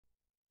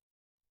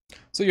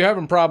So you're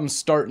having problems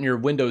starting your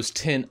Windows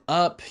 10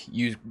 up.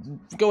 You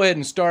go ahead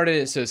and start it.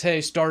 It says, hey,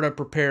 startup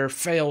repair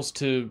fails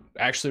to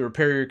actually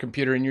repair your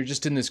computer, and you're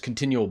just in this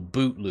continual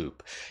boot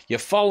loop. You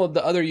followed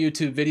the other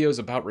YouTube videos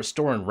about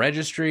restoring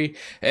registry,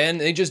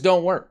 and they just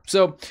don't work.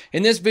 So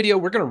in this video,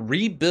 we're going to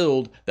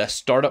rebuild the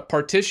startup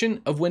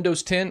partition of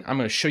Windows 10. I'm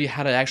going to show you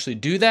how to actually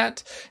do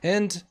that.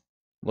 And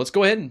let's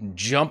go ahead and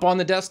jump on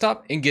the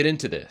desktop and get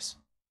into this.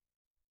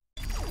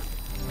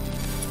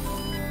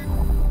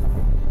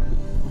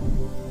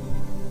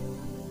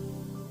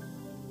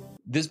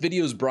 This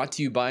video is brought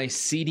to you by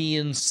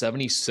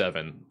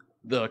CDN77,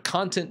 the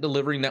content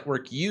delivery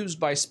network used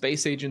by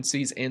space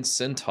agencies and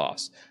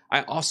CentOS.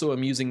 I also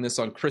am using this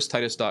on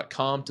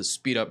christitus.com to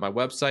speed up my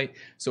website,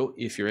 so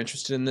if you're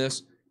interested in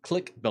this,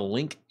 click the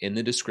link in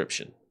the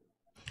description.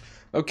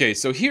 Okay,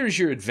 so here's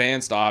your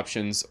advanced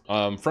options.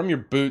 From your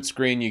boot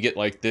screen, you get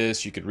like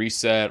this. You could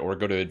reset or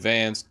go to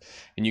advanced,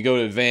 and you go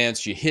to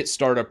advanced, you hit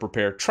startup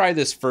repair. Try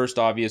this first,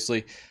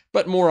 obviously,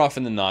 but more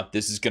often than not,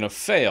 this is gonna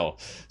fail.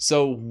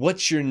 So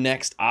what's your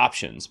next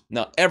options?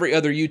 Now, every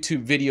other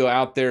YouTube video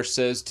out there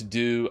says to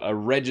do a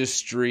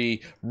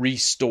registry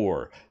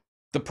restore.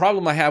 The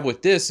problem I have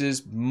with this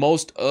is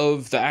most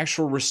of the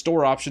actual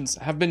restore options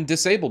have been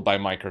disabled by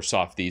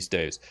Microsoft these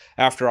days.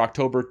 After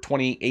October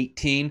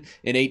 2018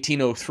 and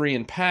 1803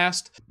 and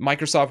past,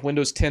 Microsoft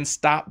Windows 10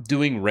 stopped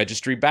doing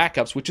registry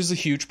backups, which is a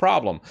huge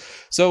problem.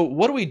 So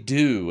what do we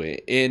do?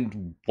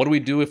 And what do we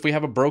do if we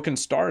have a broken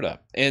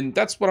startup? And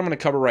that's what I'm going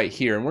to cover right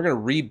here. And we're going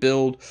to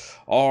rebuild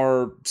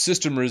our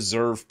System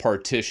Reserved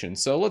Partition.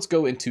 So let's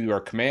go into our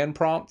command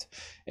prompt.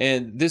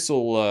 And this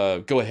will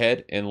go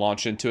ahead and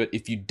launch into it.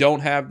 If you don't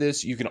have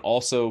this, you can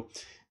also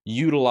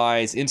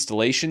utilize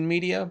installation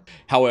media.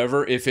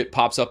 However, if it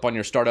pops up on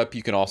your startup,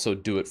 you can also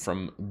do it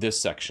from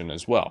this section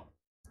as well.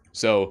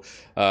 So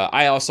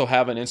I also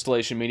have an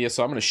installation media,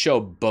 so I'm going to show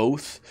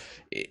both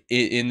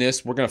in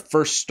this. We're going to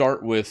first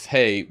start with,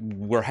 hey,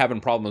 we're having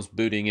problems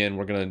booting in.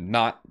 We're going to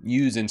not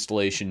use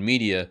installation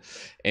media.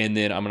 And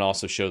then I'm going to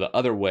also show the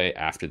other way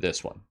after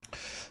this one.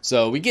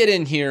 So we get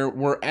in here,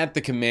 we're at the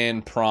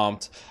command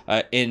prompt,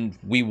 and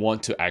we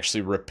want to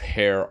actually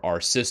repair our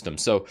system.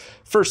 So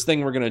first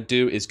thing we're going to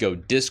do is go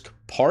disk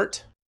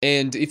part.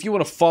 And if you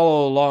want to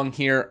follow along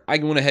here, I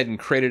went ahead and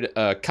created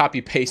a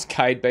copy-paste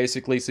guide,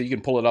 basically, so you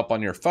can pull it up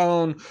on your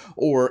phone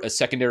or a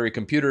secondary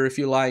computer if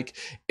you like,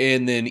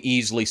 and then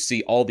easily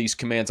see all these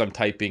commands I'm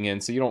typing in,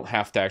 so you don't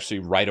have to actually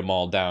write them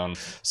all down.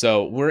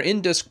 So we're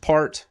in disk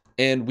part,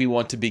 and we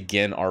want to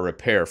begin our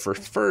repair.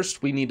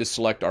 First, we need to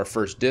select our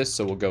first disk,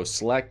 so we'll go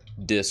select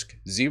disk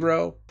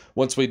 0.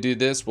 Once we do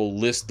this, we'll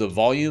list the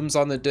volumes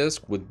on the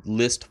disk with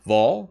list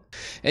vol.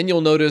 And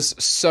you'll notice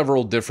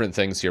several different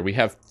things here. We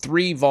have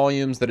 3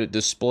 volumes that it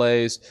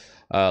displays.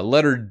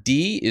 Letter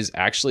D is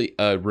actually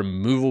a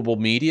removable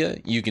media.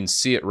 You can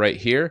see it right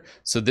here.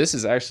 So this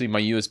is actually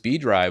my USB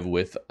drive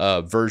with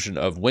a version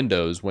of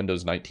Windows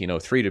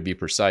 1903 to be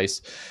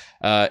precise.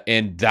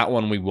 And that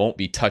one we won't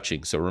be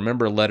touching. So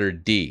remember letter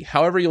D.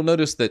 However, you'll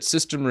notice that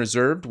System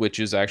Reserved, which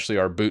is actually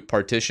our boot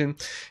partition,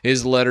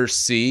 is letter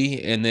C.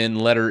 And then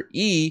letter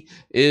E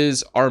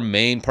is our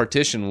main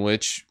partition,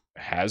 which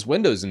has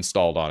Windows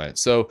installed on it.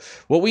 So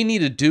what we need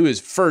to do is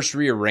first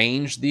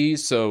rearrange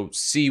these. So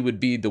C would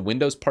be the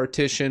Windows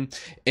partition,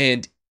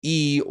 and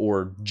E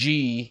or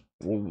G,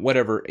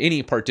 whatever,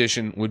 any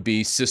partition would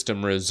be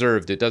System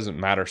Reserved. It doesn't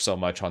matter so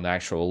much on the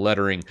actual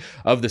lettering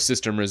of the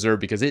System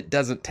Reserved because it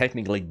doesn't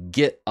technically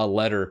get a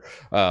letter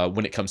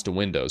when it comes to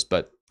Windows.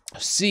 But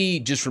C,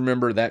 just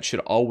remember that should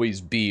always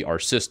be our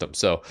system.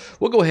 So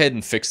we'll go ahead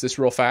and fix this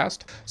real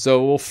fast.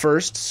 So we'll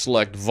first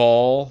select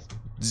vol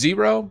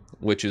 0,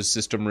 which is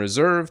System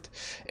Reserved,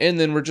 and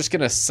then we're just going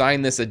to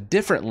assign this a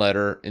different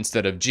letter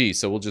instead of G.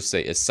 So we'll just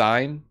say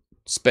assign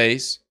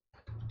space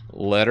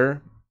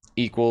letter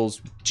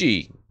equals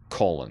G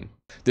colon.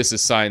 This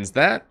assigns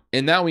that,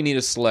 and now we need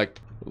to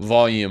select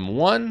volume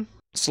 1.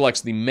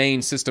 Selects the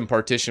main system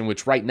partition,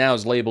 which right now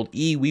is labeled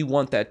E. We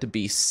want that to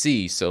be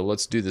C. So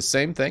let's do the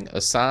same thing.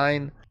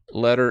 Assign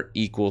letter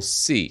equals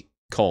C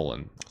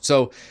colon.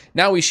 So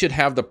now we should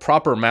have the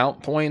proper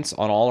mount points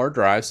on all our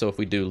drives. So if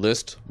we do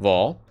list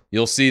vol,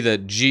 you'll see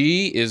that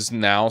G is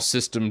now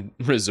System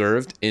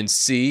Reserved and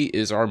C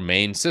is our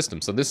main system.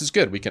 So this is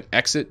good. We can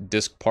exit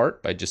disk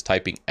part by just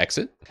typing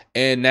exit.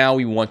 And now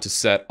we want to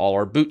set all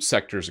our boot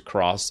sectors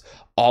across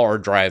all our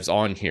drives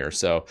on here.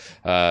 So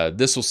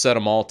this will set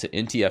them all to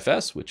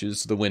NTFS, which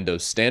is the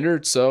Windows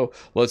standard. So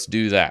let's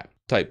do that.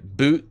 Type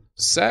boot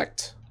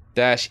sect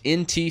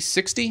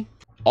 -NT60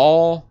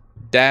 all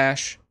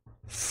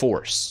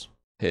 -force.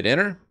 Hit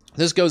enter.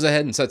 This goes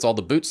ahead and sets all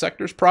the boot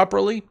sectors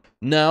properly.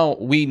 Now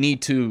we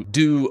need to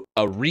do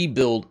a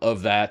rebuild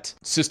of that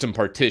system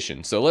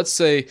partition. So let's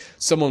say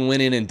someone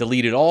went in and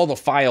deleted all the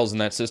files in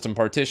that system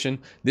partition.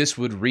 This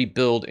would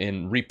rebuild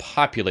and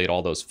repopulate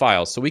all those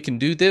files. So we can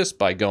do this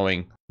by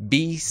going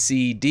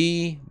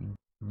bcd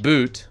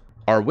boot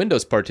our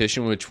Windows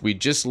partition, which we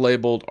just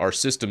labeled our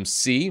system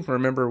C.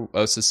 Remember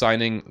us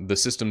assigning the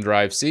system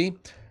drive C.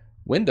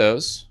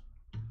 Windows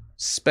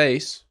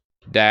space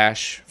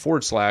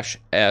 //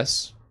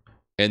 S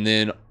and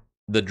then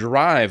the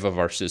drive of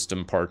our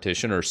system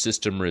partition or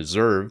system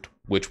reserved,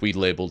 which we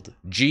labeled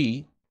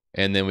G,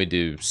 and then we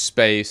do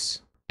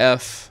space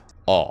F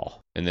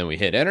all, and then we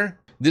hit enter.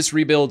 This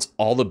rebuilds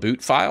all the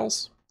boot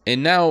files.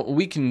 And now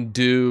we can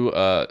do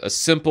a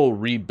simple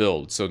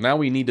rebuild. So now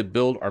we need to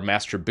build our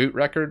master boot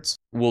records.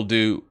 We'll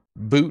do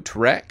boot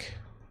rec.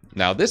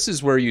 Now this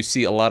is where you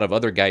see a lot of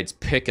other guides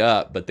pick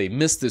up, but they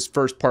miss this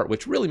first part,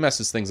 which really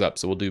messes things up.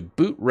 So we'll do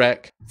boot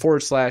rec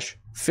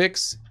 /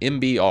 fix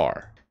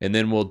MBR. And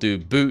then we'll do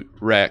boot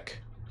rec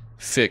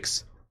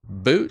fix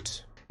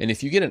boot. And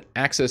if you get an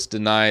access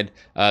denied,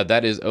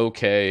 that is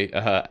okay.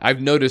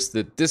 I've noticed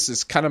that this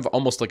is kind of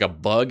almost like a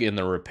bug in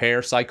the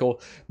repair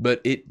cycle, but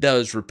it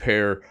does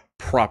repair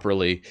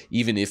properly,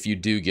 even if you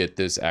do get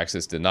this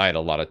access denied a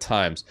lot of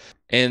times.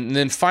 And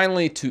then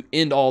finally, to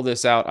end all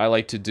this out, I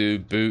like to do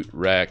boot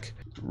rec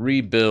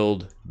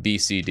rebuild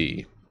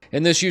BCD.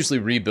 And this usually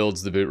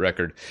rebuilds the boot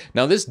record.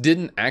 Now this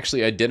didn't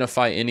actually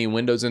identify any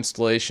Windows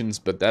installations,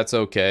 but that's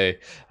okay.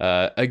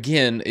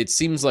 Again, it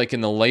seems like in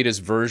the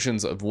latest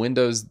versions of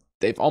Windows,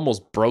 they've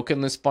almost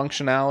broken this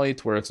functionality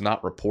to where it's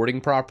not reporting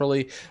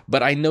properly,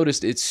 but I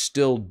noticed it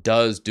still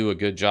does do a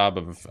good job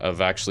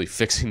of actually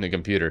fixing the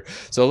computer.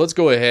 So let's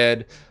go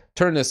ahead,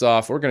 turn this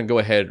off. We're gonna go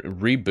ahead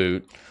and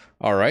reboot.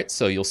 All right,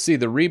 so you'll see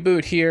the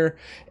reboot here,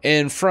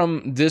 and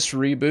from this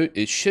reboot,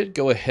 it should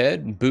go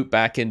ahead and boot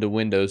back into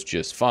Windows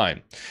just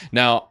fine.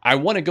 Now, I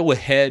wanna go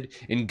ahead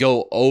and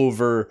go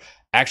over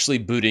actually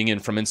booting in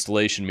from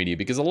installation media,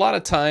 because a lot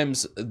of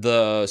times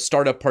the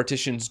startup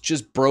partition's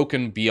just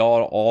broken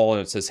beyond all,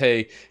 and it says,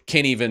 hey,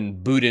 can't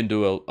even boot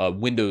into a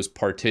Windows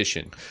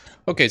partition.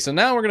 Okay, so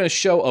now we're gonna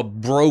show a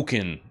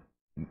broken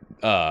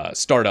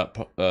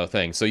startup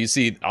thing. So you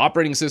see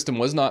operating system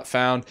was not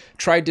found.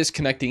 Try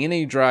disconnecting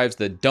any drives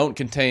that don't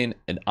contain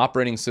an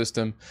operating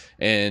system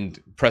and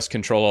press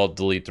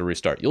Control-Alt-Delete to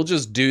restart. You'll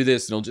just do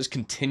this and it'll just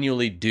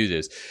continually do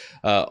this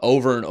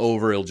over and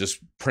over. It'll just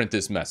print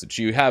this message.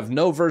 You have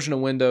no version of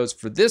Windows.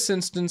 For this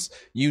instance,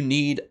 you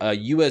need a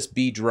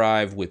USB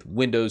drive with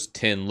Windows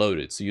 10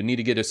 loaded. So you need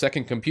to get a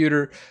second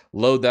computer,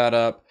 load that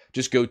up.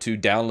 Just go to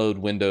download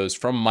Windows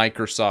from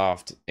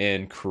Microsoft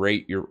and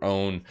create your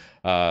own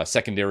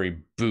secondary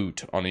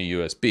boot on a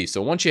USB.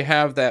 So once you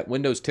have that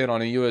Windows 10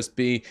 on a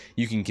USB,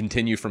 you can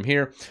continue from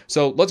here.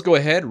 So let's go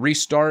ahead,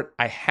 restart.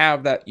 I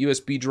have that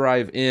USB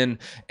drive in,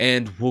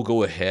 and we'll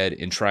go ahead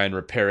and try and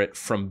repair it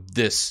from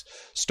this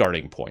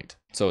starting point.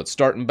 So it's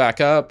starting back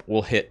up.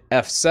 We'll hit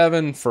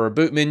F7 for a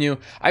boot menu.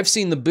 I've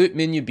seen the boot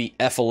menu be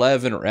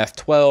F11 or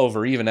F12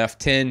 or even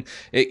F10.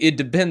 It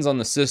depends on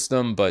the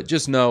system, but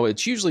just know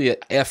it's usually an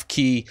F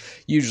key,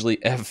 usually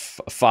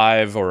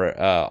F5 or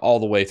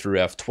all the way through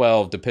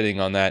F12, depending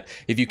on that.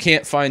 If you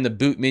can't find the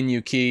boot menu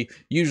key,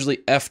 usually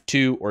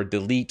F2 or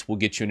delete will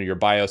get you into your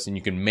BIOS, and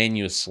you can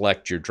manually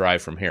select your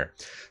drive from here.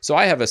 So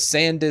I have a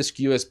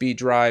SanDisk USB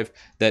drive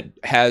that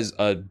has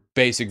a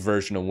basic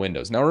version of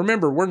Windows. Now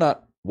remember, we're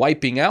not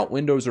wiping out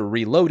Windows or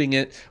reloading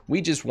it.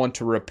 We just want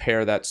to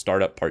repair that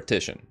startup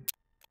partition.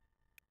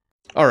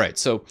 All right,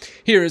 so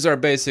here is our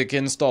basic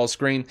install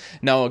screen.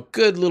 Now, a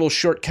good little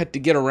shortcut to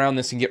get around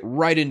this and get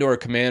right into our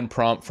command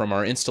prompt from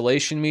our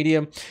installation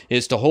media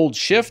is to hold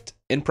Shift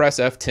and press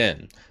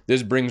F10.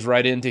 This brings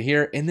right into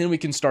here, and then we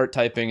can start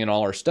typing in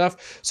all our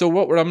stuff. So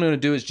what I'm going to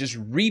do is just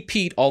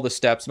repeat all the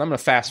steps, and I'm going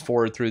to fast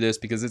forward through this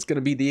because it's going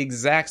to be the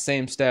exact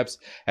same steps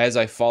as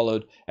I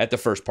followed at the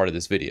first part of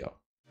this video.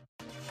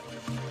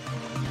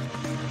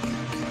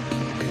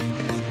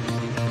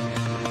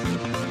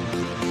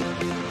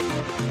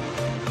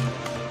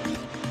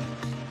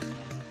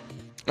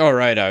 All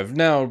right, I've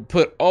now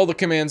put all the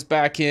commands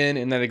back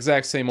in that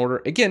exact same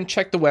order. Again,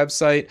 check the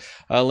website.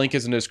 Link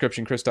is in the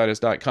description,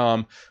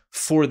 christitus.com,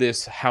 for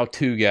this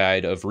how-to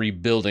guide of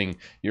rebuilding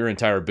your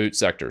entire boot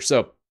sector.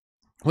 So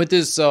with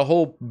this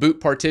whole boot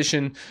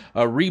partition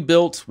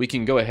rebuilt, we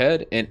can go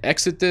ahead and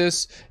exit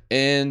this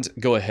and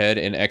go ahead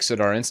and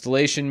exit our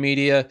installation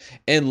media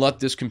and let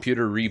this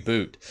computer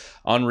reboot.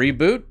 On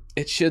reboot,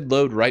 it should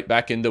load right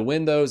back into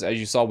Windows. As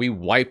you saw, we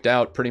wiped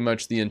out pretty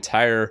much the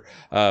entire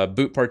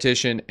boot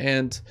partition,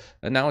 and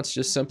now it's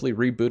just simply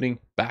rebooting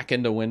back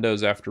into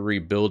Windows after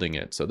rebuilding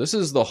it. So this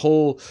is the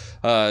whole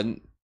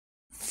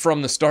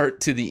from the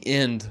start to the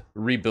end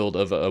rebuild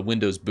of a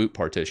Windows boot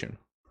partition.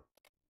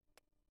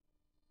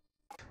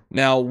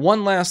 Now,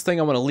 one last thing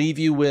I want to leave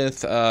you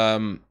with,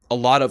 a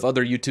lot of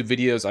other YouTube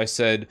videos I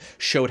said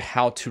showed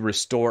how to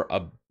restore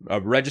a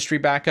registry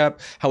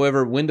backup.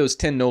 However, Windows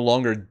 10 no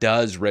longer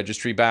does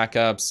registry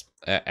backups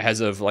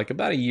as of like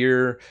about a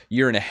year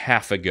and a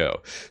half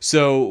ago.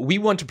 So we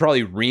want to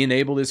probably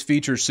re-enable this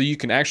feature so you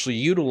can actually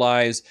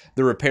utilize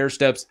the repair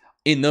steps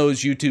in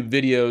those YouTube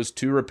videos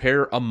to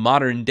repair a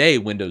modern day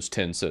Windows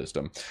 10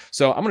 system.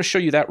 So I'm going to show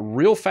you that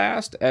real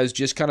fast as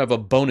just kind of a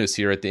bonus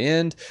here at the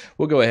end.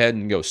 We'll go ahead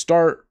and go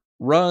start,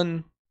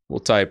 run. We'll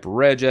type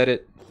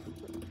regedit.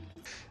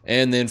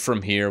 And then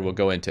from here, we'll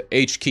go into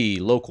H key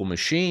local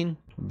machine,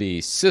 be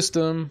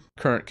system,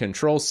 current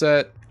control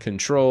set,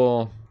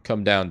 control,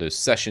 come down to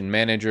session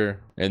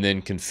manager, and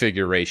then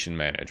configuration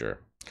manager.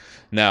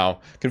 Now,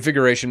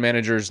 Configuration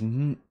Managers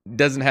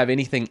doesn't have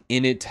anything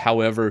in it.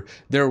 However,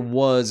 there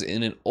was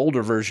in an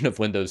older version of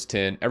Windows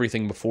 10,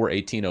 everything before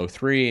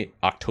 1803,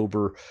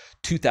 October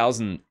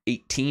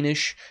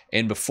 2018-ish,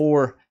 and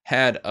before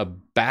had a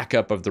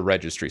backup of the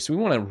registry. So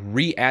we want to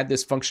re-add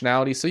this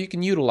functionality so you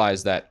can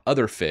utilize that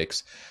other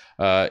fix.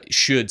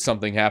 Should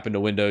something happen to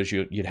Windows,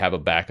 you'd have a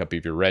backup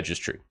of your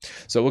registry.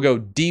 So we'll go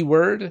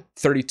dword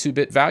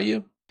 32-bit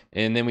value,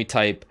 and then we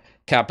type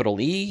capital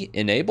E,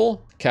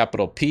 enable,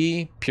 capital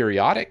P,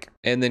 periodic,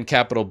 and then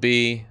capital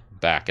B,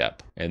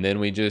 backup. And then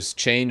we just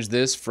change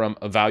this from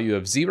a value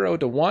of 0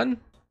 to 1,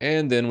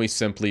 and then we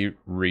simply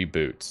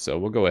reboot. So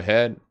we'll go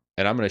ahead,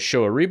 and I'm going to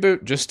show a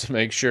reboot just to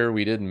make sure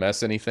we didn't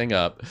mess anything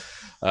up.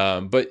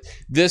 But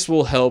this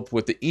will help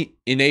with the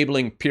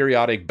enabling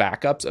periodic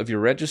backups of your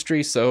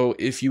registry. So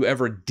if you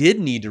ever did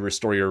need to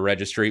restore your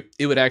registry,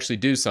 it would actually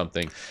do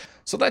something.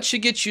 So that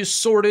should get you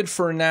sorted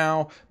for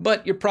now,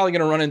 but you're probably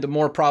going to run into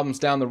more problems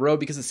down the road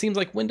because it seems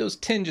like Windows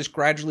 10 just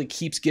gradually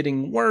keeps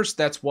getting worse.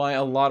 That's why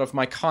a lot of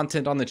my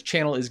content on this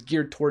channel is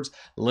geared towards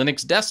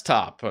Linux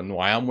desktop, and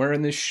why I'm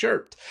wearing this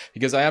shirt,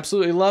 because I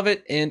absolutely love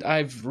it, and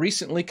I've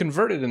recently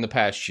converted in the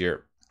past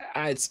year.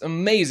 It's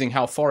amazing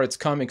how far it's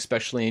come,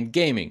 especially in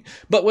gaming.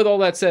 But with all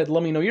that said,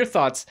 let me know your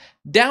thoughts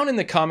down in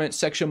the comment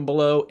section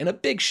below, and a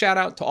big shout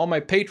out to all my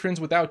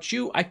patrons. Without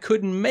you, I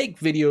couldn't make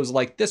videos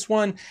like this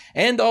one,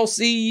 and I'll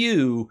see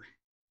you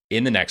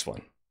in the next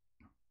one.